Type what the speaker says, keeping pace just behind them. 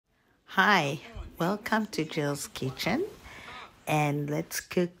Hi, welcome to Gill's Kitchen and let's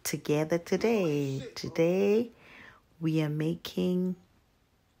cook together today. Today we are making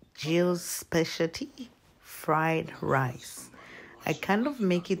Gill's specialty fried rice. I kind of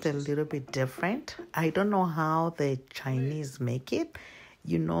make it a little bit different. I don't know how the Chinese make it.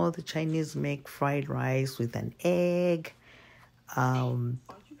 You know, the Chinese make fried rice with an egg.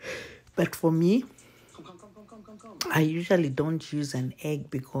 But for me, I usually don't use an egg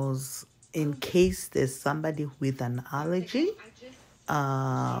because in case there's somebody with an allergy,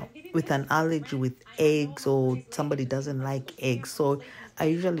 with eggs, or somebody doesn't like eggs, so I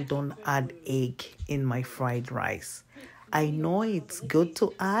usually don't add egg in my fried rice. I know it's good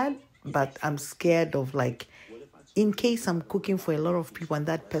to add, but I'm scared of, like, in case I'm cooking for a lot of people and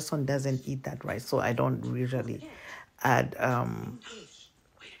that person doesn't eat that rice, so I don't usually add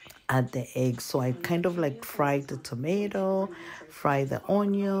add the eggs. So I kind of like fry the tomato, fry the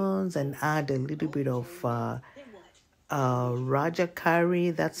onions, and add a little bit of Raja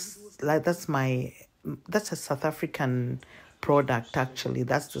curry. That's a South African product actually.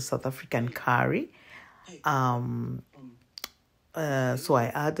 That's the South African curry. So I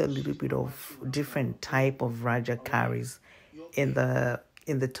add a little bit of different type of Raja curries in the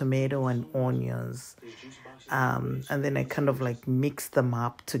tomato and onions, and then I kind of like mix them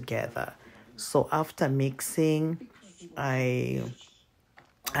up together. So after mixing, I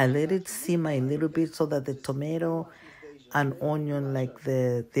I let it simmer a little bit so that the tomato and onion, like,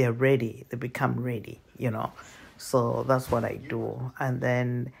 they're ready. They become ready. So that's what I do. And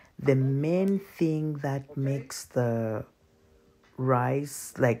then the main thing that makes the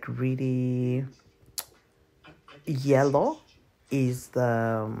rice like really yellow is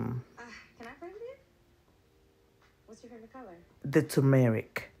the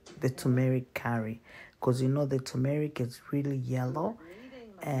turmeric, curry, because the turmeric is really yellow.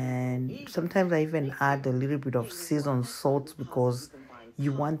 And sometimes I even add a little bit of seasoned salt because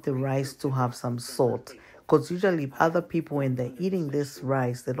you want the rice to have some salt. Because usually other people, when they're eating this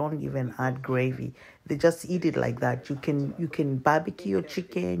rice, they don't even add gravy. They just eat it like that. You can barbecue your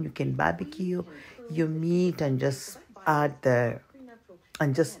chicken, you can barbecue your meat, and just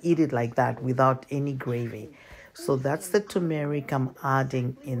eat it like that without any gravy. So that's the turmeric I'm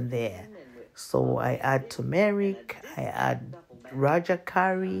adding in there. So I add turmeric, I add Raja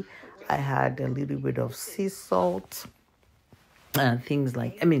curry, I add a little bit of sea salt, and things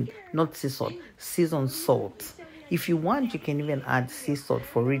like, not sea salt, seasoned salt. If you want, you can even add sea salt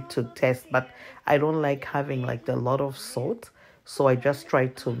for it to taste, but I don't like having like a lot of salt, so I just try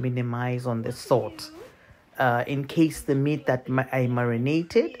to minimize on the salt. In case the meat that I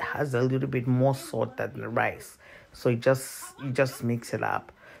marinated has a little bit more salt than the rice, so you just mix it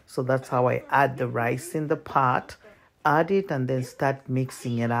up. So that's how I add the rice in the pot, add it, and then start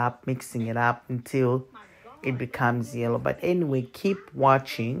mixing it up until it becomes yellow. But anyway, keep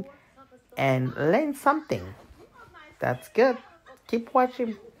watching and learn something. That's good. Keep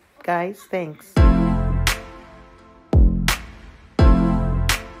watching, guys. Thanks.